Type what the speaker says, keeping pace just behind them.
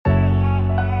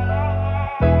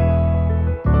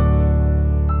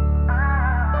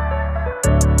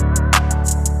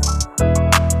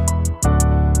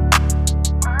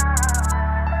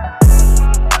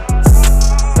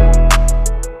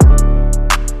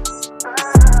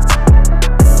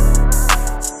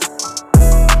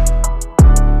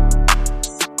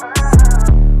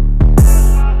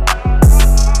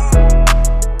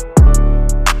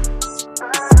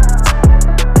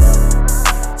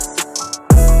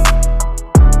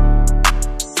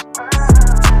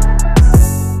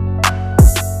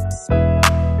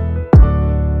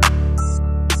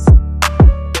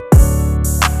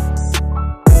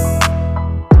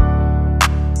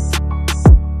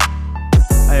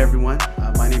everyone.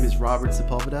 My name is Robert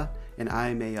Sepulveda, and I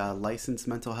am a licensed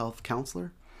mental health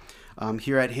counselor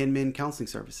here at Hinman Counseling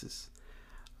Services.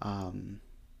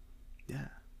 Yeah.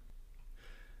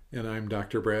 And I'm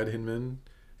Dr. Brad Hinman.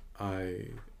 I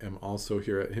am also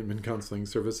here at Hinman Counseling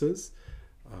Services.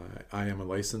 I am a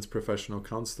licensed professional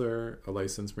counselor, a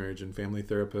licensed marriage and family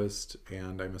therapist,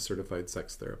 and I'm a certified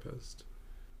sex therapist.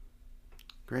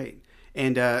 Great.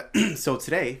 And so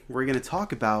today we're going to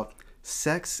talk about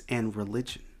sex and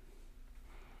religion.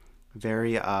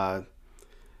 Very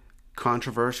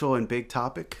controversial and big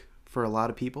topic for a lot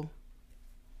of people.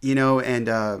 And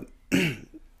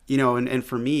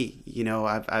for me,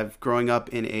 I've growing up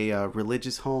in a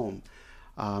religious home,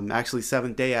 actually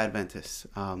Seventh-day Adventist.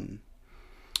 I'll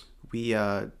be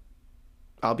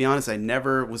honest, I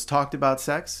never was talked about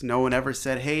sex. No one ever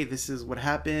said, hey, this is what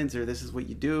happens or this is what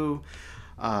you do.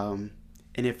 And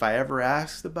if I ever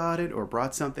asked about it or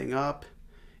brought something up,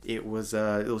 it was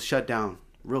shut down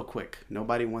real quick.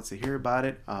 Nobody wants to hear about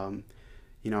it. I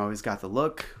always got the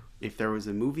look. If there was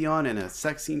a movie on and a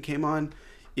sex scene came on,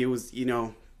 it was,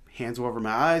 hands over my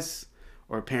eyes,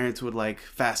 or parents would like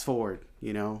fast forward,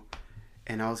 and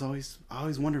I always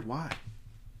wondered why,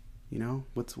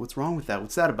 what's wrong with that?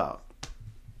 What's that about?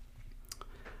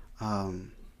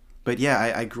 But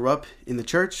yeah, I grew up in the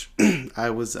church. I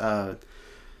was, kind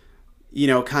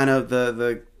of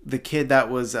the kid that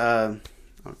was,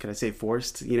 can I say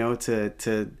forced,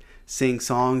 to sing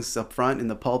songs up front in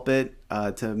the pulpit,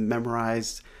 to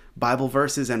memorize Bible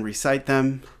verses and recite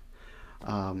them,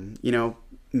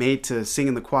 made to sing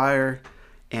in the choir.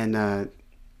 And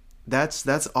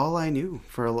that's all I knew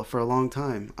for a long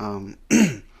time.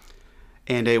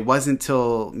 And it wasn't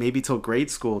till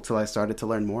grade school till I started to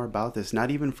learn more about this,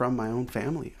 not even from my own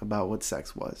family, about what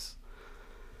sex was.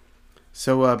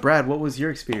 So, Brad, what was your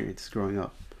experience growing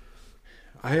up?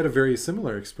 I had a very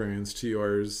similar experience to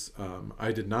yours.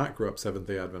 I did not grow up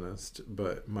Seventh-day Adventist,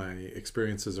 but my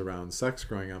experiences around sex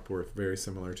growing up were very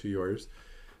similar to yours.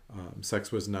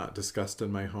 Sex was not discussed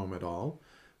in my home at all.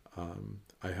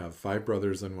 I have 5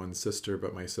 brothers and 1 sister,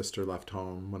 but my sister left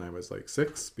home when I was like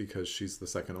 6 because she's the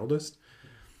second oldest.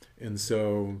 And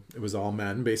so it was all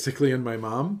men, basically, and my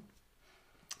mom.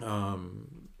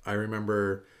 I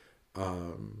remember...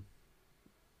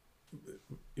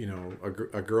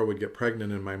 a girl would get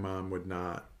pregnant and my mom would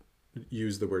not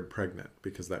use the word pregnant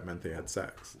because that meant they had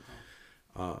sex.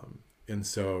 And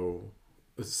so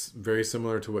it's very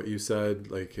similar to what you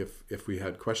said. Like if we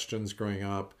had questions growing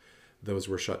up, those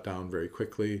were shut down very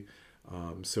quickly.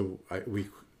 So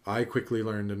I quickly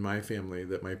learned in my family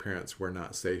that my parents were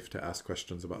not safe to ask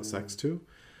questions about sex to.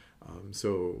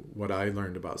 So what I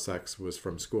learned about sex was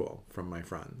from school, from my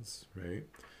friends, right?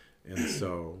 And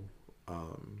so...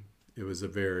 it was a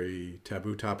very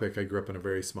taboo topic. I grew up in a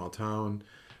very small town.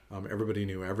 Everybody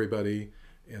knew everybody.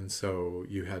 And so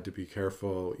you had to be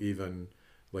careful even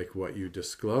like what you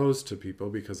disclosed to people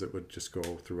because it would just go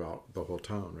throughout the whole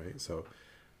town, right? So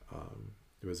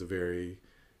it was a very,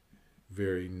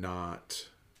 very not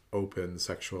open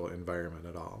sexual environment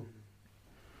at all.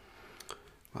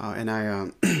 Wow, and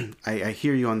I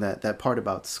hear you on that part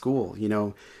about school,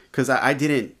 because I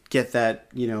didn't get that,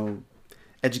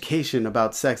 education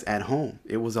about sex at home.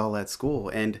 It was all at school,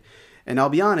 and I'll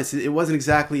be honest, it wasn't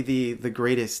exactly the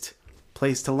greatest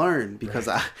place to learn because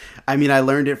right. I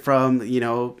learned it from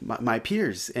my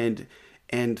peers and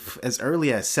as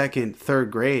early as 2nd,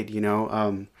 3rd grade,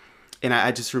 and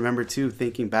I just remember too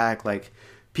thinking back, like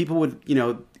people would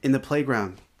in the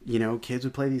playground, kids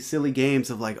would play these silly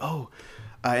games of like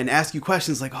and ask you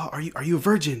questions like, oh, are you a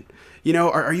virgin,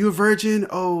 are you a virgin,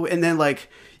 oh, and then like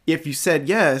if you said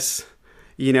yes,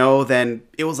 then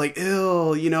it was like, ew,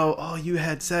 oh, you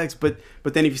had sex. But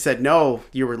then if you said no,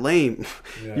 you were lame.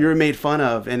 Yeah. You were made fun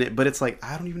of. But it's like,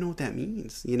 I don't even know what that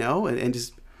means, and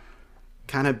just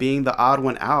kind of being the odd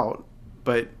one out.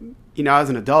 But, as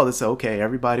an adult, it's okay.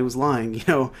 Everybody was lying,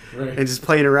 right. And just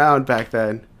playing around back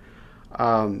then.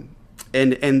 And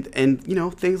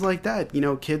things like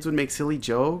that. Kids would make silly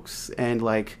jokes. And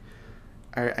like,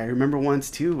 I remember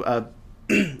once too,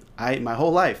 my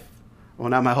whole life, well,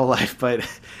 not my whole life, but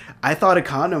I thought a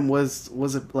condom was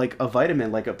like a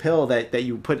vitamin, like a pill that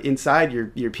you put inside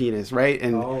your penis, right?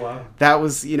 And wow. That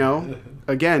was,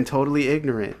 again, totally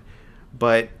ignorant.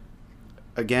 But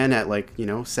again, at like,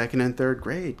 2nd and 3rd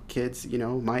grade, kids,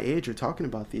 my age are talking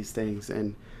about these things.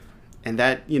 And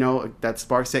that, that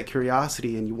sparks that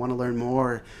curiosity and you want to learn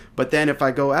more. But then if I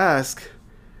go ask,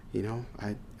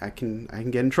 I can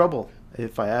get in trouble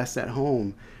if I ask at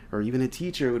home. Or even a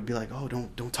teacher would be like, "Oh,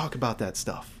 don't talk about that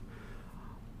stuff."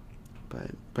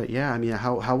 But yeah,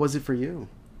 how was it for you?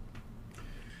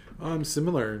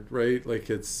 Similar, right? Like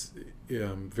it's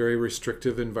very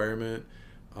restrictive environment.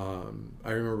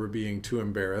 I remember being too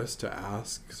embarrassed to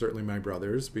ask, certainly my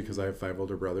brothers, because I have 5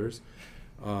 older brothers.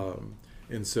 Um,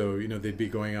 and so, they'd be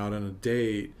going out on a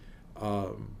date,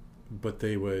 but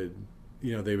they would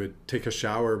take a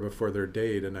shower before their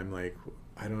date. And I'm like,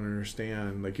 I don't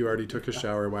understand. Like, you already took a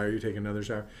shower. Why are you taking another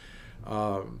shower?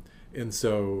 And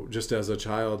so just as a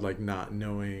child, like not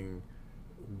knowing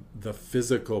the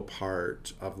physical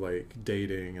part of like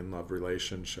dating and love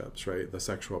relationships, right? The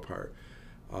sexual part.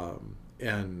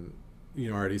 And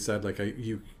already said like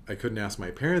I couldn't ask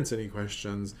my parents any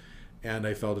questions, and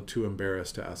I felt too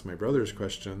embarrassed to ask my brothers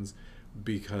questions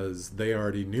because they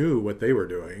already knew what they were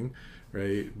doing,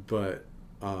 right? But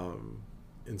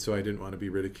and so I didn't want to be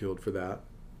ridiculed for that.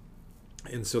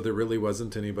 And so there really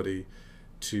wasn't anybody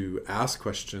to ask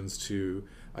questions to.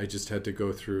 I just had to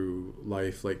go through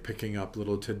life like picking up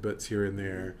little tidbits here and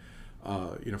there,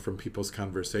 from people's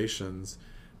conversations,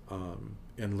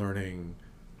 and learning,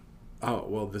 oh,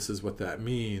 well, this is what that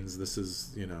means. This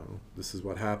is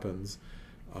what happens.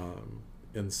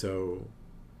 And so,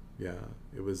 yeah,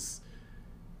 it was,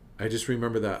 I just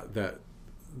remember that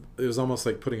it was almost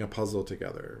like putting a puzzle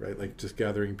together, right? Like just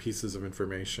gathering pieces of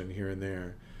information here and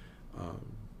there,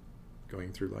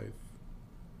 going through life.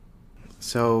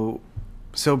 So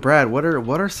Brad, what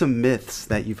are some myths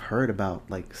that you've heard about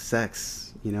like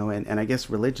sex, and I guess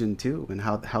religion too, and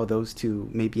how those two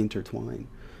may be intertwined?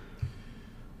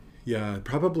 Yeah,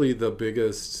 probably the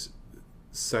biggest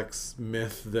sex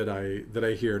myth that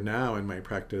I hear now in my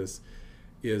practice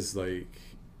is like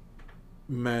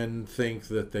men think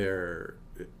that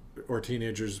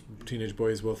teenage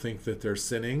boys will think that they're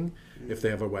sinning if they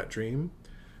have a wet dream.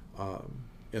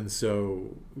 And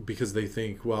so, because they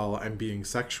think, well, I'm being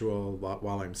sexual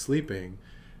while I'm sleeping,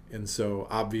 and so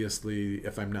obviously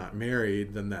if I'm not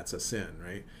married, then that's a sin,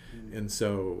 right? And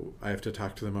so I have to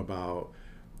talk to them about,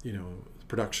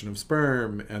 production of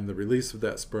sperm, and the release of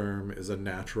that sperm is a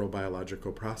natural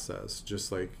biological process, just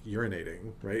like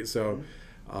urinating, right? So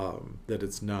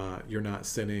that you're not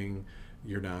sinning,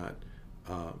 you're not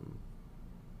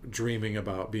dreaming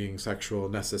about being sexual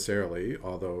necessarily,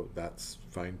 although that's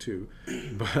fine too.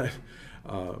 But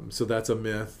so that's a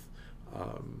myth.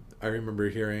 I remember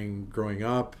hearing growing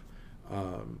up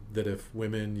that if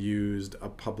women used a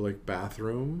public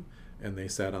bathroom and they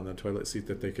sat on the toilet seat,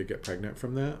 that they could get pregnant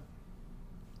from that.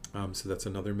 So that's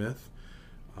another myth.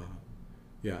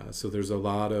 Yeah, so there's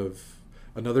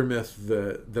another myth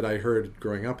that I heard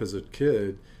growing up as a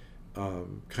kid,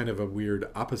 kind of a weird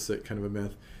opposite kind of a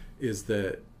myth, is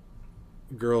that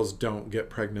girls don't get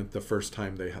pregnant the first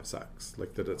time they have sex.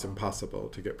 Like that it's impossible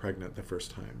to get pregnant the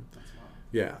first time.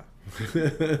 Yeah.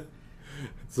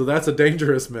 So that's a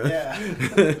dangerous myth.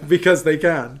 Yeah. Because they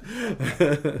can.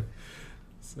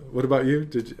 So what about you?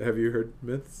 Have you heard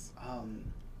myths?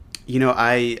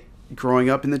 I growing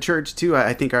up in the church too.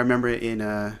 I think I remember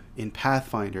in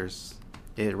Pathfinders,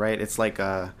 it's like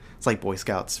Boy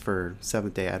Scouts for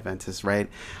Seventh-day Adventists, right?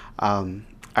 I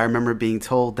remember being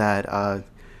told that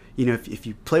if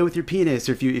you play with your penis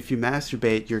or if you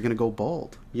masturbate, you're gonna go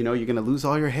bald. You're gonna lose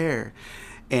all your hair.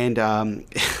 And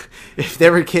if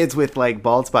there were kids with like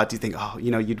bald spots, you think, oh,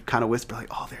 you'd kind of whisper like,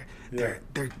 oh, they're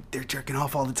jerking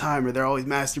off all the time, or they're always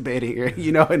masturbating,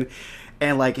 or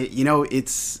and like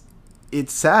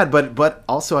it's sad, but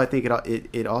also I think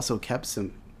it also kept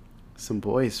some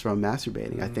boys from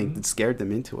masturbating. Mm-hmm. I think it scared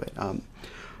them into it.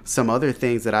 Some other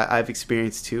things that I've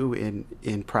experienced too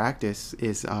in practice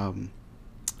is again,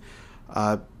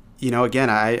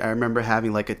 I remember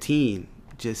having like a teen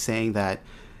just saying that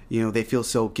they feel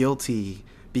so guilty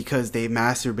because they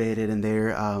masturbated and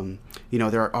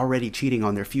they're already cheating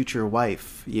on their future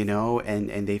wife,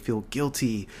 and they feel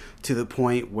guilty to the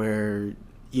point where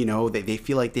they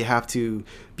feel like they have to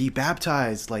be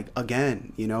baptized like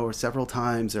again, or several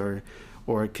times, or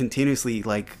continuously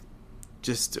like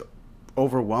just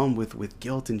overwhelmed with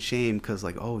guilt and shame because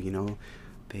like, oh,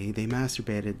 they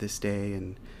masturbated this day,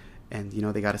 and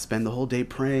they got to spend the whole day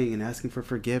praying and asking for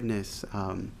forgiveness.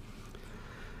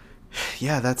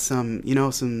 Yeah, that's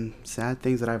some sad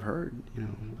things that I've heard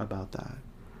about that.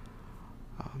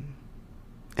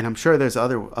 And I'm sure there's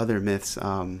other myths.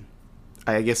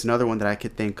 I guess another one that I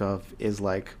could think of is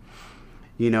like,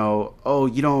 oh,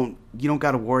 you don't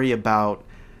got to worry about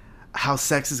how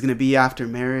sex is going to be after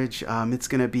marriage. It's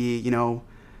going to be,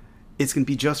 it's going to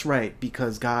be just right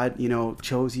because God,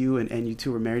 chose you and you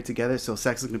two were married together. So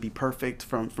sex is going to be perfect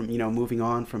from moving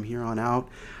on from here on out.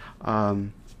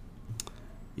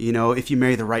 If you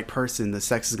marry the right person, the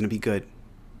sex is going to be good,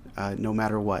 no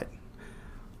matter what.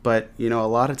 But, a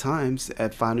lot of times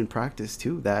I've found in practice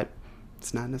too that,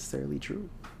 it's not necessarily true.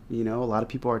 You know, a lot of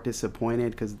people are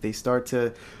disappointed because they start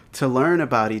to learn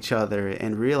about each other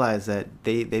and realize that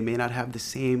they may not have the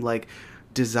same like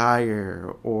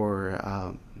desire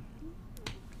or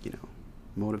you know,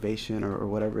 motivation or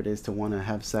whatever it is to want to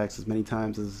have sex as many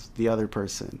times as the other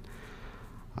person.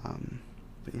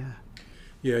 But yeah.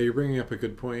 Yeah, you're bringing up a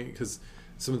good point, because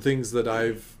some things that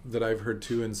I've heard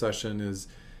too in session is,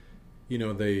 you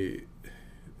know, they,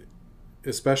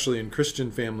 especially in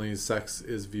Christian families, sex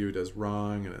is viewed as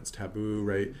wrong and it's taboo,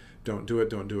 right? Don't do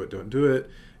it, don't do it, don't do it.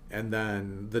 And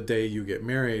then the day you get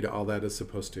married, all that is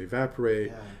supposed to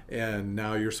evaporate. Yeah. And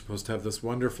now you're supposed to have this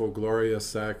wonderful, glorious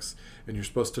sex, and you're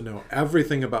supposed to know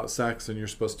everything about sex, and you're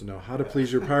supposed to know how to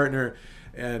please your partner.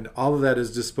 And all of that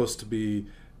is just supposed to be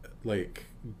like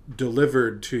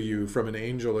delivered to you from an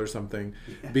angel or something,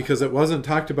 because it wasn't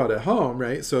talked about at home,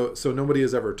 right? So nobody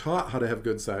has ever taught how to have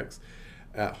good sex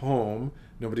at home.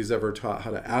 Nobody's ever taught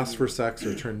how to ask for sex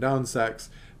or turn down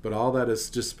sex, but all that is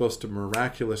just supposed to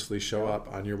miraculously show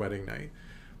up on your wedding night.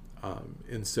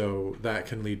 And so that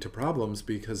can lead to problems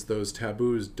because those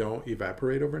taboos don't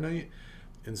evaporate overnight.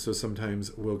 And so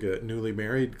sometimes we'll get newly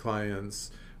married clients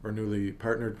or newly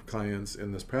partnered clients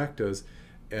in this practice,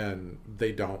 and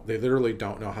they literally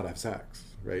don't know how to have sex,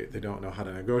 right? They don't know how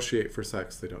to negotiate for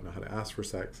sex. They don't know how to ask for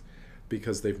sex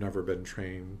because they've never been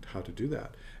trained how to do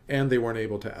that. And they weren't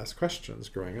able to ask questions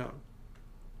growing up.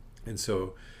 And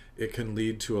so it can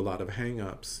lead to a lot of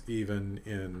hang-ups, even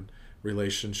in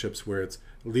relationships where it's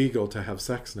legal to have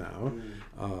sex now,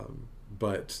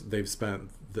 but they've spent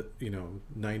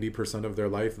 90% of their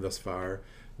life thus far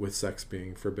with sex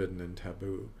being forbidden and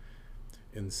taboo.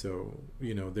 And so,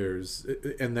 you know,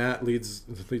 and that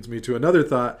leads me to another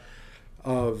thought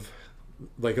of,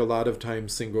 like, a lot of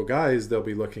times single guys, they'll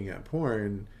be looking at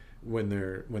porn when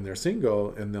they're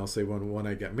single, and they'll say, when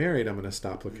I get married, I'm going to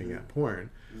stop looking at porn.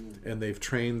 And they've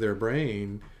trained their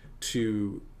brain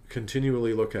to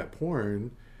continually look at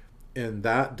porn, and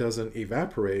that doesn't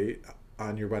evaporate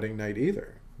on your wedding night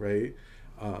either, right?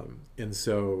 And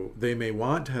so they may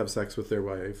want to have sex with their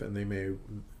wife, and they may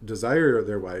desire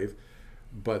their wife,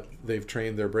 but they've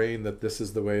trained their brain that this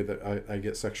is the way that I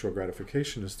get sexual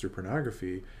gratification, is through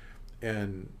pornography.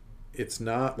 And it's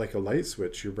not like a light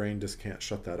switch. Your brain just can't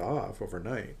shut that off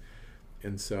overnight.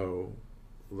 And so,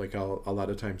 like, I'll a lot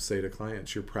of times say to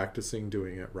clients, you're practicing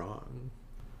doing it wrong.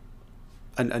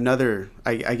 Another,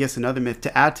 I guess another myth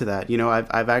to add to that, you know,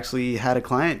 I've actually had a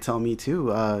client tell me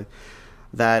too,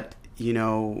 that, you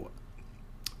know,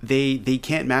 they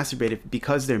can't masturbate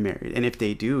because they're married, and if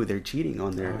they do, they're cheating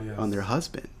on their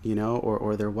husband, you know,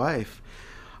 or their wife,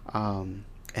 and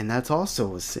that's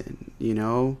also a sin, you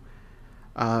know,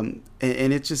 and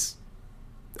it's just,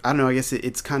 I don't know, I guess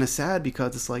it's kind of sad,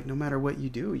 because it's like, no matter what you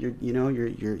do,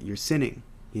 you're sinning,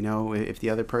 you know. If the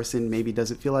other person maybe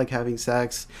doesn't feel like having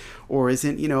sex, or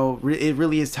isn't, you know, it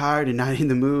really is tired and not in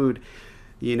the mood,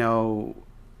 you know,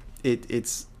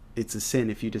 it's a sin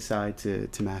if you decide to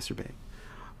masturbate.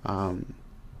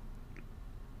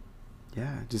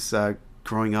 Just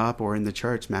growing up or in the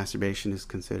church, masturbation is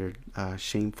considered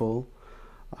shameful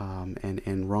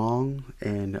and wrong.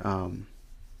 And a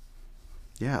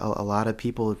lot of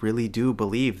people really do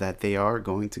believe that they are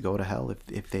going to go to hell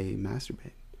if they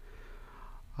masturbate.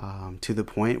 To the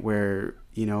point where,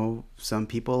 you know, some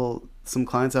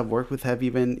clients I've worked with have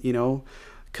even, you know,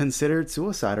 considered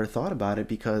suicide or thought about it,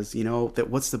 because, you know,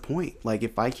 that what's the point? Like,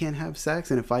 if I can't have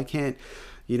sex and if I can't,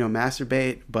 you know,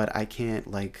 masturbate, but I can't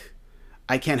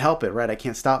help it, right? I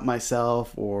can't stop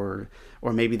myself, or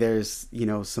maybe there's, you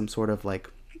know, some sort of, like,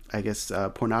 I guess,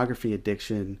 pornography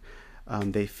addiction.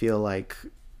 They feel like,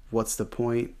 what's the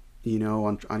point, you know,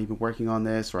 on even working on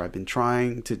this, or I've been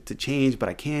trying to change, but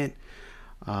I can't,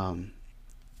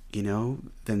 you know,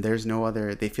 then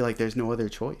they feel like there's no other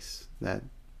choice, that,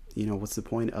 you know, what's the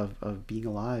point of being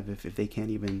alive if they can't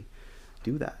even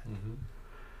do that? Mm-hmm.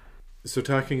 So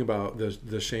talking about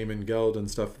the shame and guilt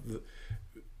and stuff,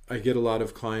 I get a lot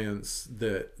of clients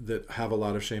that have a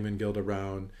lot of shame and guilt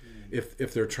around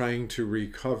if they're trying to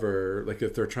recover, like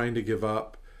if they're trying to give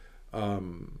up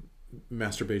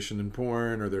masturbation and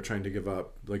porn, or they're trying to give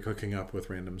up, like, hooking up with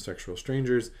random sexual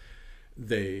strangers,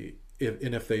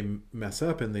 if they mess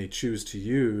up and they choose to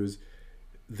use,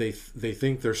 they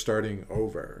think they're starting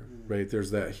over, right? There's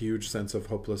that huge sense of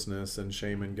hopelessness and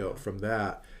shame and guilt from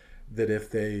that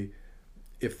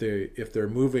if they're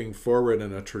moving forward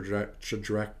in a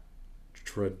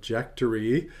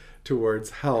trajectory towards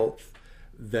health,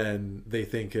 then they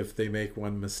think if they make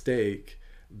one mistake,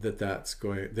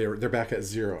 they're back at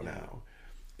zero now.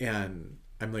 And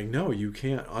I'm like, no, you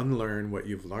can't unlearn what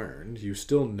you've learned. You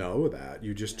still know that.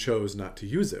 You just chose not to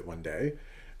use it one day.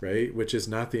 right? Which is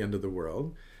not the end of the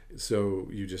world. So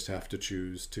you just have to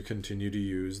choose to continue to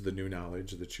use the new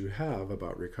knowledge that you have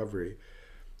about recovery.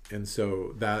 And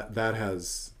so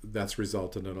that's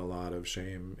resulted in a lot of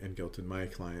shame and guilt in my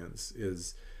clients,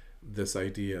 is this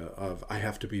idea of I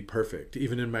have to be perfect.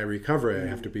 Even in my recovery, I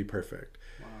have to be perfect.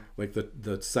 Wow. Like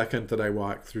the second that I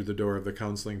walk through the door of the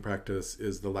counseling practice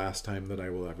is the last time that I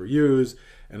will ever use,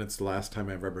 and it's the last time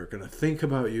I'm ever going to think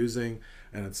about using,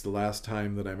 and it's the last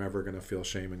time that I'm ever going to feel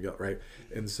shame and guilt, right?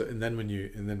 And then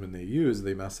when they use,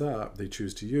 they mess up, they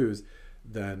choose to use,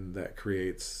 then that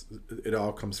creates, it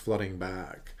all comes flooding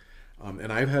back.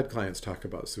 And I've had clients talk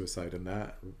about suicide in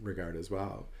that regard as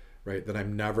well, right? That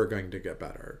I'm never going to get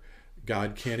better.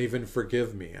 God can't even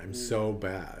forgive me. I'm so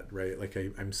bad, right? Like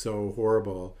I'm so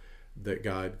horrible that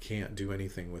God can't do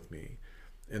anything with me.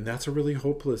 And that's a really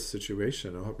hopeless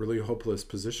situation, a really hopeless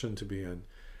position to be in,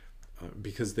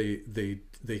 because they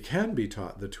can be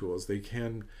taught the tools. They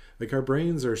can, like, our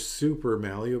brains are super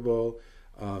malleable,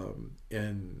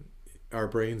 and our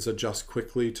brains adjust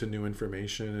quickly to new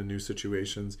information and new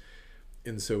situations.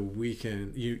 And so we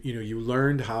can, you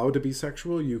learned how to be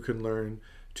sexual, you can learn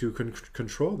to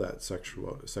control that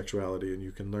sexuality, and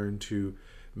you can learn to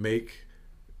make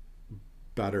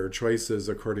better choices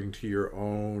according to your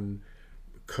own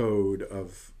code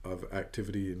of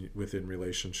activity within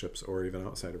relationships or even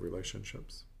outside of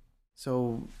relationships.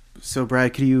 So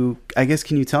Brad, can you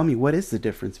tell me what is the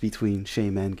difference between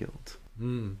shame and guilt?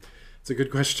 It's a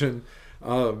good question.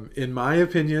 In my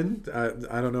opinion,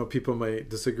 I don't know, people might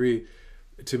disagree.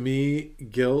 To me,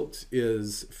 guilt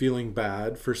is feeling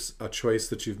bad for a choice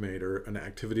that you've made or an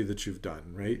activity that you've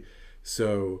done, right?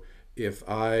 So if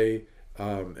I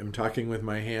am talking with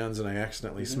my hands and I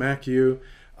accidentally smack you,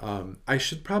 I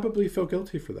should probably feel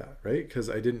guilty for that, right? Because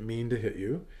I didn't mean to hit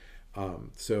you.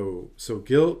 So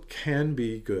guilt can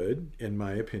be good, in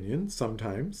my opinion,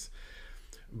 sometimes.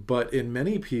 But in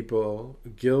many people,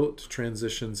 guilt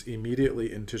transitions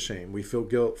immediately into shame. We feel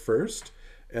guilt first,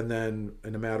 and then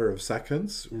in a matter of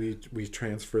seconds, we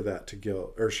transfer that to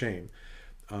guilt or shame.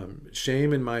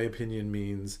 Shame, in my opinion,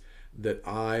 means that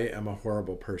I am a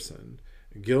horrible person.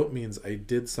 Guilt means I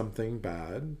did something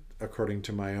bad according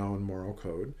to my own moral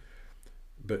code.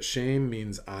 But shame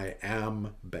means I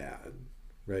am bad,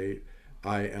 right?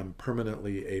 I am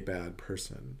permanently a bad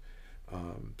person.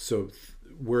 So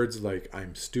words like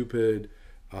I'm stupid,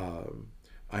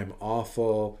 I'm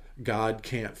awful, God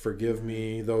can't forgive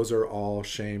me, those are all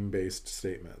shame-based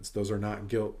statements. Those are not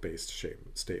guilt-based shame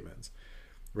statements,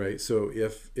 right? So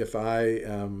if I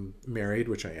am married,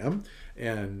 which I am,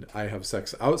 and I have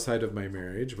sex outside of my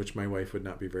marriage, which my wife would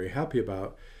not be very happy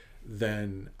about,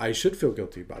 then I should feel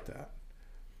guilty about that.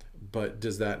 But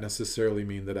does that necessarily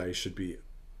mean that I should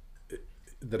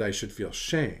feel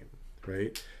shame,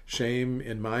 right? Shame,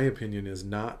 in my opinion, is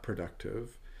not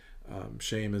productive.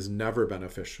 Shame is never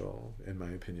beneficial, in my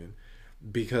opinion,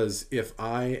 because if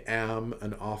I am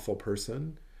an awful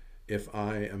person, if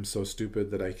I am so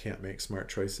stupid that I can't make smart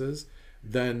choices,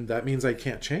 then that means I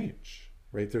can't change,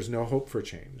 right? There's no hope for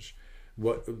change.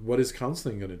 What is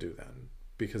counseling going to do then?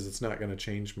 Because it's not going to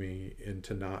change me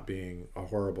into not being a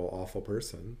horrible, awful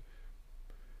person.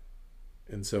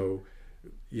 And so,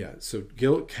 yeah, so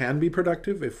guilt can be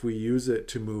productive if we use it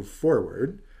to move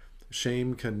forward.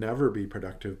 Shame can never be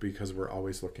productive because we're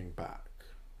always looking back,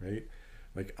 right?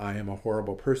 Like, I am a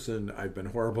horrible person. I've been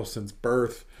horrible since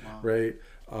birth, wow. Right?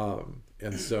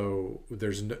 And so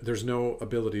there's no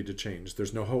ability to change.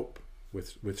 There's no hope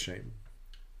with shame.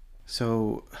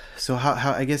 So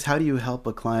how I guess, how do you help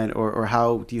a client, or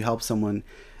how do you help someone,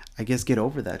 I guess, get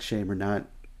over that shame, or not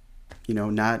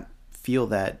feel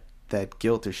that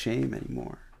guilt or shame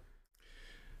anymore?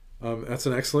 That's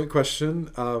an excellent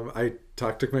question. I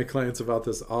talk to my clients about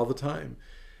this all the time.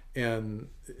 And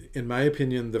in my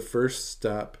opinion, the first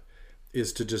step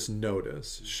is to just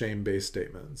notice shame-based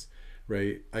statements,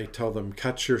 right? I tell them,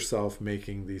 catch yourself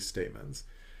making these statements.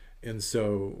 And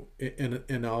so,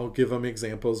 and I'll give them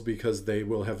examples because they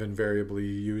will have invariably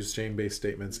used shame-based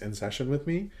statements in session with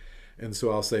me. And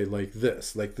so I'll say, like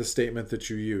the statement that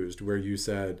you used where you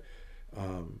said,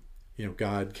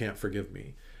 God can't forgive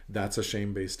me. That's a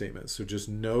shame-based statement. So just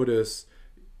notice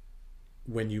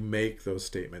when you make those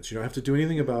statements. You don't have to do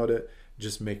anything about it.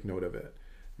 Just make note of it,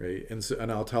 right?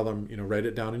 And I'll tell them, write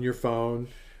it down in your phone,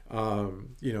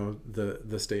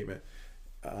 the statement.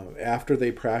 After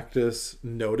they practice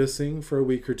noticing for a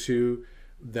week or two,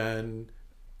 then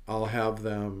I'll have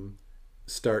them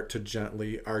start to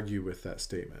gently argue with that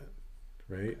statement,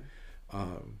 right?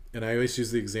 And I always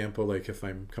use the example, like if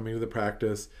I'm coming to the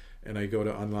practice and I go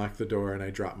to unlock the door and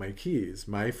I drop my keys,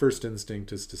 my first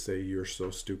instinct is to say, "You're so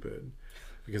stupid,"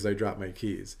 because I dropped my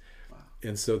keys.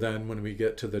 And so then when we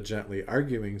get to the gently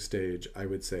arguing stage, I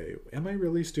would say, am I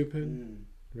really stupid?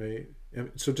 Right?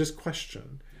 And so just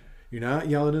question. You're not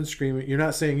yelling and screaming. You're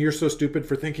not saying you're so stupid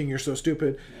for thinking you're so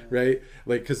stupid, right?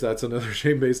 Like, because that's another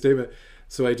shame-based statement.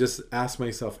 So I just ask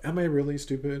myself, am I really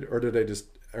stupid, or do I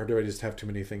just have too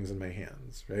many things in my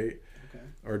hands, right? Okay.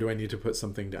 Or do I need to put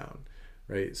something down,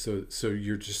 right? So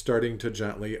you're just starting to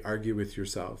gently argue with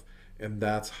yourself, and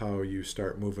that's how you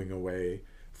start moving away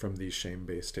from these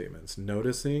shame-based statements,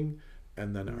 noticing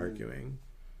and then arguing.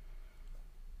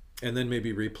 And then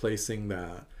maybe replacing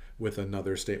that with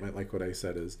another statement like what I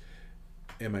said is,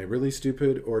 am I really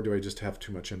stupid, or do I just have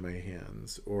too much in my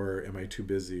hands, or am I too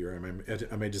busy, or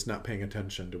am I just not paying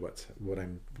attention to what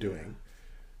I'm doing,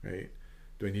 right?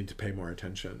 Do I need to pay more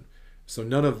attention? So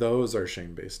none of those are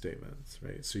shame-based statements,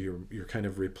 right? So you're kind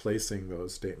of replacing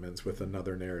those statements with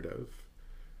another narrative.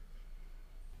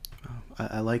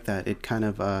 I like that. It kind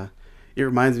of it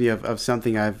reminds me of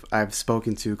something I've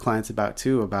spoken to clients about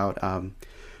too, about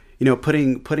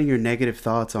putting your negative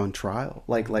thoughts on trial.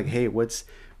 Like hey, what's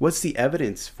the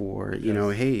evidence for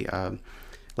hey,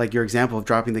 like your example of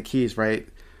dropping the keys, right?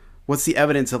 What's the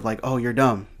evidence of like, oh, you're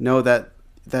dumb? No,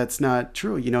 that's not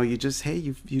true. You just,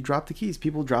 hey, you drop the keys.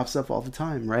 People drop stuff all the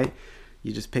time, right?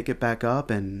 You just pick it back up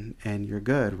and you're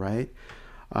good, right?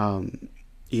 And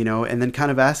then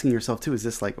kind of asking yourself too, is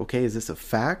this like, okay, is this a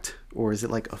fact, or is it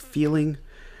like a feeling,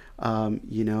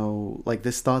 like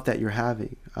this thought that you're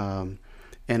having?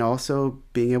 And also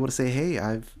being able to say, hey,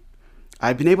 I've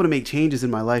been able to make changes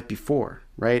in my life before,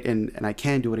 right? And I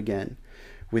can do it again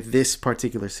with this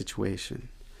particular situation.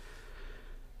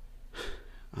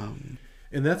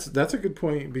 And that's a good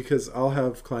point, because I'll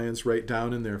have clients write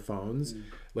down in their phones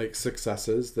like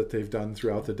successes that they've done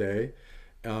throughout the day.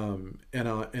 And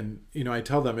I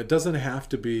tell them it doesn't have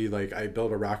to be like I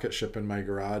built a rocket ship in my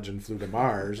garage and flew to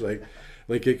Mars. Like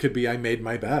it could be I made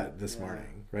my bed this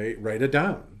morning, right? Write it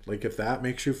down. Like if that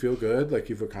makes you feel good, like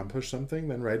you've accomplished something,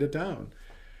 then write it down.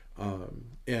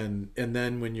 And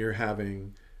then when you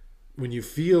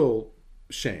feel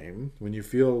shame, when you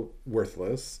feel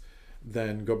worthless,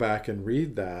 then go back and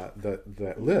read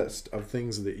that list of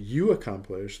things that you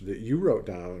accomplished, that you wrote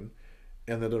down,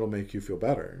 and then it'll make you feel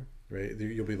better. Right?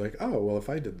 You'll be like, oh, well, if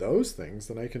I did those things,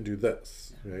 then I can do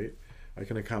this, right? I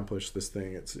can accomplish this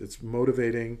thing. It's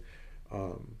motivating,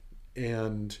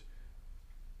 and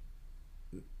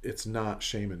it's not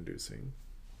shame-inducing.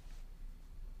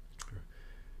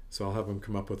 So I'll have them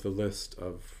come up with a list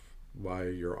of why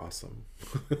you're awesome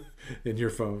in your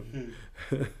phone.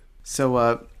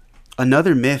 So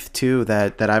another myth, too,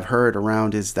 that I've heard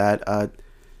around is that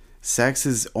sex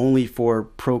is only for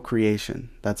procreation.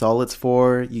 That's all it's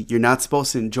for. You're not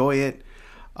supposed to enjoy it.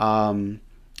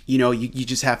 You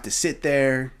just have to sit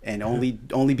there and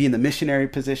only be in the missionary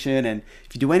position. And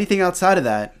if you do anything outside of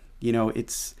that,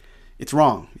 it's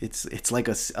wrong. It's like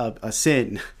a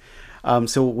sin.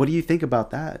 So what do you think about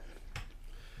that?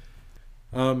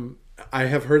 I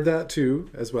have heard that too,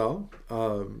 as well,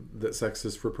 that sex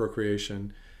is for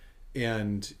procreation.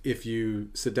 And if you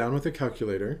sit down with a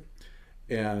calculator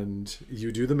and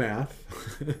you do the math,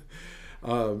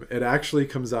 it actually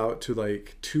comes out to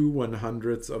like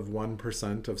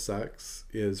 0.02% of sex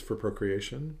is for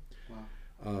procreation.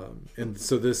 Wow. And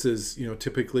so this is,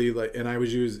 typically like, and I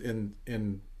was using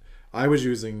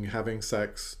having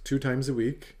sex 2 times a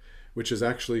week, which is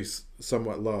actually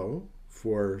somewhat low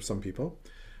for some people.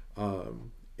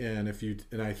 And I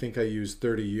think I used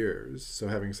 30 years. So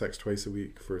having sex twice a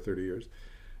week for 30 years,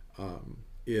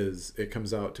 it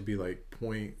comes out to be like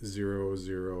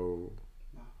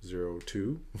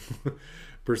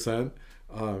 0.0002%.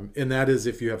 And that is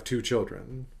if you have 2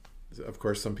 children. Of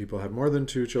course, some people have more than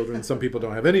 2 children. Some people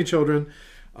don't have any children.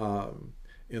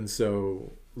 And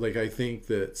so, like, I think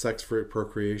that sex for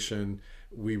procreation,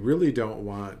 we really don't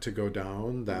want to go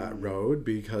down that road,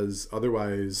 because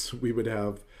otherwise we would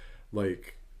have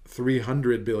like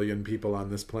 300 billion people on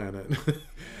this planet.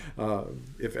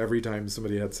 If every time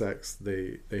somebody had sex,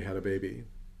 they had a baby.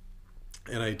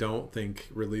 And I don't think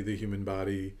really the human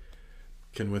body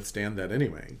can withstand that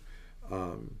anyway.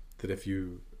 That if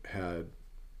you had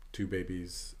 2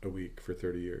 babies a week for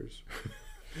 30 years.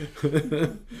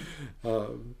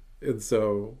 And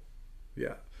so,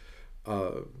 yeah.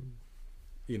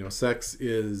 Sex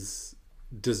is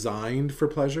designed for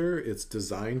pleasure. It's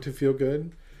designed to feel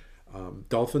good.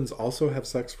 Dolphins also have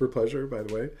sex for pleasure, by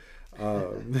the way.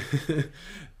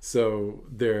 So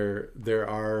there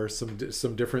are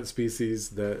some different species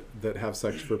that have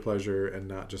sex for pleasure and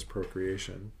not just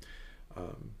procreation.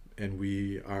 And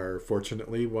we are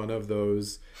fortunately one of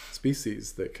those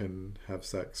species that can have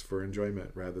sex for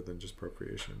enjoyment rather than just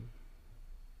procreation.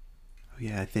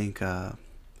 Yeah, I think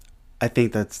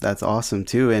that's awesome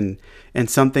too, and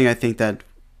something I think that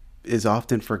is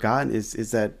often forgotten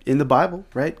is that in the Bible,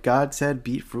 right? God said,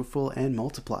 "Be fruitful and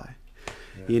multiply."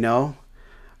 Yeah. You know,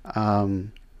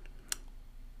 um,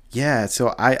 yeah.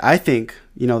 So I think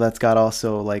that's God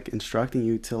also like instructing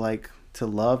you to to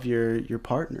love your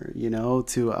partner.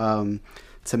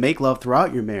 To make love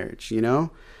throughout your marriage.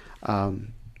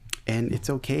 Um, and it's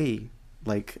okay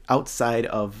like outside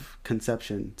of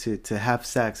conception to have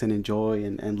sex and enjoy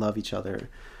and love each other.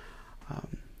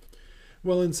 Um,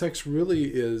 Well, and sex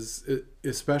really is,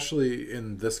 especially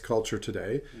in this culture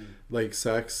today, like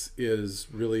sex is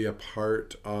really a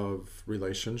part of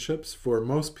relationships for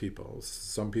most people.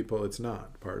 Some people, it's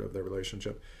not part of their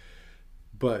relationship.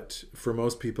 But for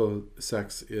most people,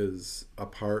 sex is a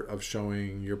part of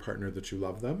showing your partner that you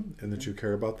love them and that you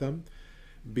care about them.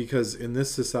 Because in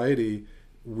this society,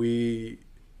 we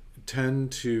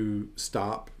tend to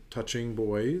stop touching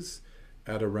boys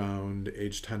at around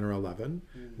age 10 or 11.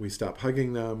 We stop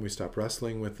hugging them, we stop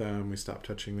wrestling with them, we stop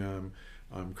touching them,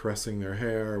 caressing their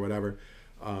hair or whatever,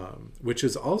 which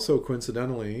is also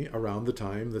coincidentally around the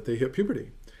time that they hit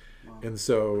puberty. And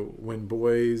so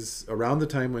around the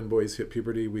time when boys hit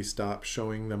puberty, we stop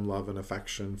showing them love and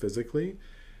affection physically.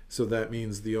 So that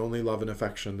means the only love and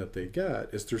affection that they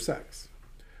get is through sex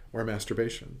or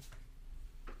masturbation.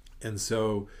 And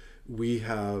so we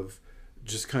have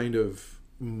just kind of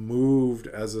moved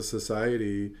as a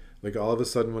society, like all of a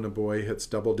sudden when a boy hits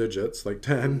double digits, like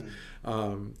 10,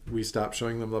 we stop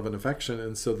showing them love and affection.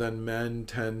 And so then men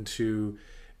tend to,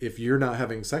 if you're not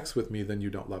having sex with me, then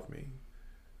you don't love me.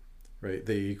 Right?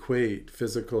 They equate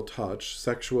physical touch,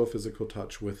 sexual physical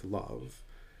touch with love.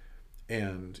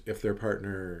 And if their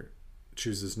partner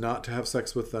chooses not to have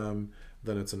sex with them,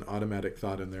 then it's an automatic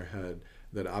thought in their head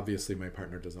that obviously my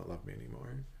partner doesn't love me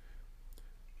anymore.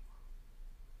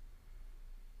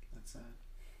 That's sad.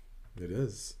 It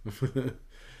is.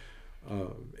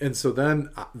 And so then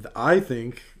I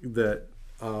think that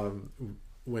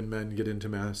when men get into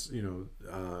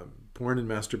porn and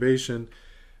masturbation,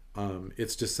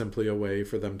 it's just simply a way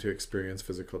for them to experience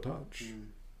physical touch,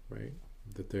 right?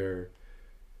 That they're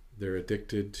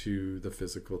addicted to the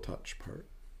physical touch part.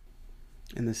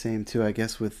 And the same too, I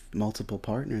guess, with multiple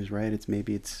partners, right?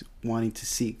 It's wanting to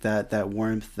seek that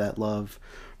warmth, that love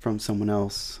from someone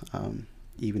else,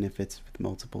 even if it's with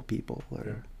multiple people.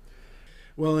 Yeah.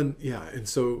 Well, and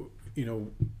so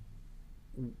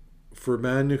for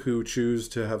men who choose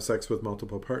to have sex with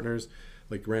multiple partners,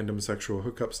 like random sexual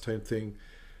hookups type thing,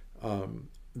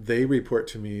 they report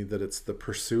to me that it's the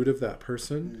pursuit of that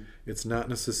person. It's not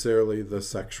necessarily the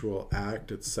sexual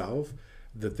act itself,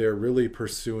 that they're really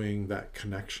pursuing that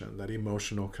connection, that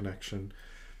emotional connection,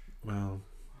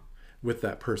 with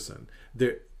that person.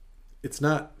 It's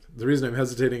not, the reason I'm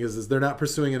hesitating is they're not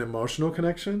pursuing an emotional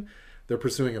connection, they're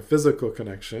pursuing a physical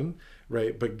connection,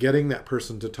 right? But getting that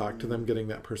person to talk to them, getting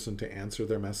that person to answer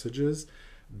their messages,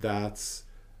 that's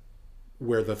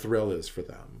where the thrill is for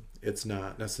them. It's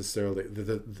not necessarily,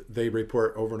 they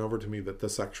report over and over to me that the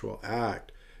sexual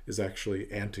act is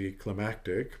actually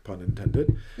anticlimactic, pun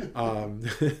intended,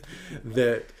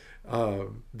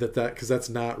 because that's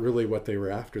not really what they were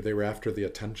after. They were after the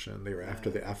attention, they were after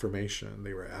the affirmation,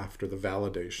 they were after the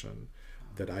validation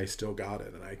that I still got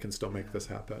it and I can still make this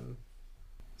happen.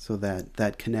 So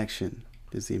that connection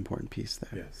is the important piece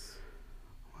there. Yes.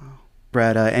 Wow.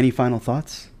 Brad, any final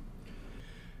thoughts?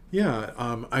 Yeah,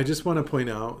 I just want to point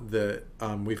out that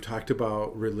we've talked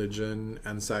about religion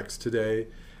and sex today,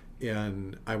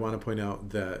 and I want to point out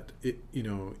that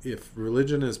if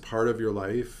religion is part of your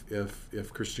life,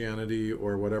 if Christianity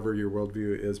or whatever your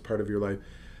worldview is part of your life,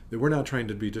 that we're not trying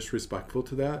to be disrespectful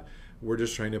to that. We're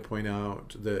just trying to point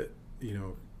out that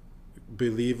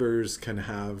believers can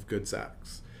have good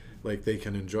sex, like they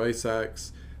can enjoy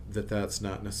sex. That's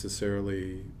not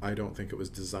necessarily. I don't think it was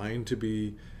designed to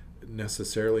be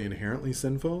necessarily inherently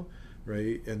sinful,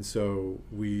 right? And so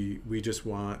we just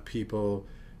want people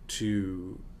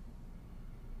to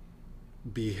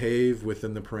behave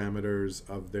within the parameters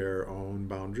of their own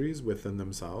boundaries within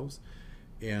themselves,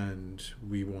 and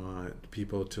we want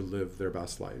people to live their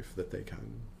best life that they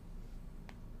can.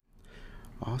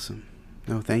 Awesome.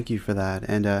 No, thank you for that.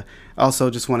 And also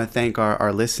just want to thank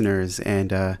our listeners and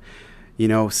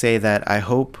say that I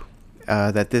hope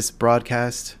that this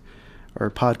broadcast or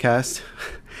podcast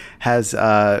has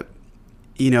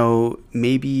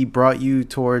maybe brought you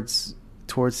towards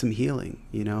some healing,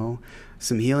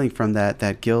 some healing from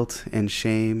that guilt and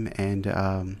shame,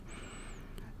 and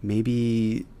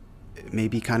maybe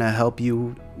maybe kind of help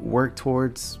you work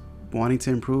towards wanting to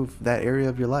improve that area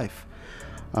of your life.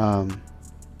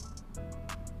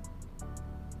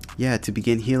 Yeah, to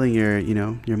begin healing your,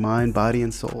 your mind, body,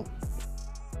 and soul.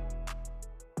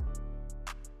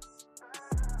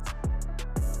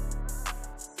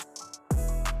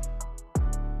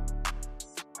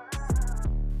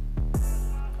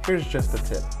 Here's just a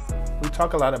tip. We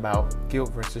talk a lot about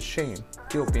guilt versus shame.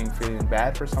 Guilt being feeling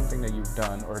bad for something that you've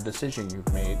done or a decision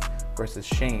you've made, versus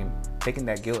shame, taking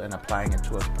that guilt and applying it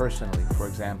to us personally. For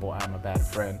example, I'm a bad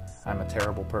friend, I'm a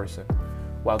terrible person.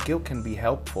 While guilt can be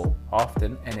helpful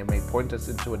often, and it may point us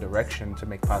into a direction to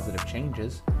make positive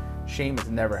changes, shame is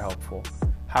never helpful.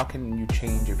 How can you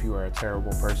change if you are a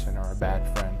terrible person or a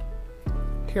bad friend?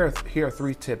 Here are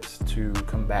 3 tips to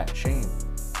combat shame.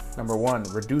 Number 1,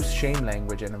 reduce shame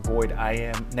language and avoid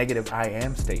negative I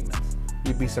am statements.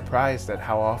 You'd be surprised at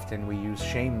how often we use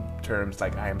shame terms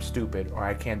like I am stupid or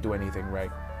I can't do anything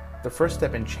right. The first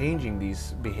step in changing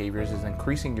these behaviors is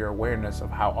increasing your awareness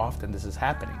of how often this is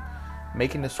happening.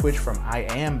 Making the switch from I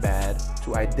am bad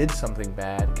to I did something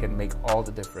bad can make all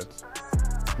the difference.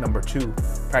 Number 2,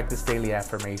 practice daily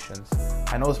affirmations.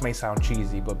 I know this may sound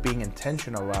cheesy, but being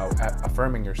intentional about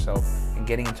affirming yourself and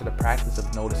getting into the practice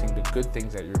of noticing the good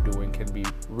things that you're doing can be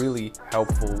really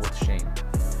helpful with shame.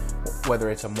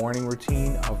 Whether it's a morning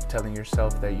routine of telling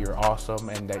yourself that you're awesome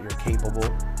and that you're capable,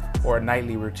 or a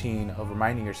nightly routine of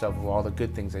reminding yourself of all the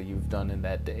good things that you've done in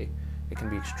that day, it can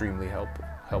be extremely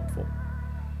helpful.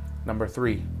 Number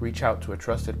 3, reach out to a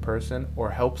trusted person or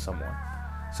help someone.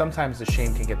 Sometimes the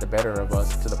shame can get the better of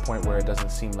us to the point where it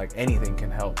doesn't seem like anything can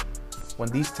help. When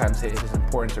these times hit, it is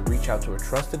important to reach out to a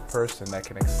trusted person that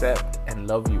can accept and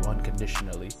love you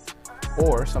unconditionally.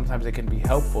 Or sometimes it can be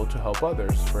helpful to help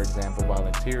others, for example,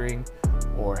 volunteering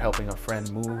or helping a friend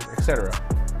move, etc.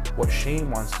 What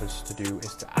shame wants us to do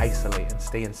is to isolate and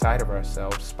stay inside of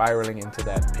ourselves, spiraling into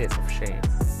that pit of shame.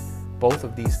 Both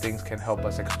of these things can help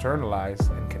us externalize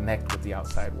and connect with the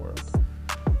outside world.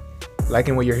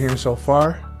 Liking what you're hearing so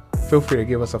far? Feel free to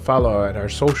give us a follow at our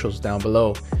socials down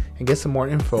below and get some more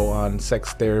info on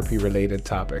sex therapy related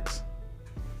topics.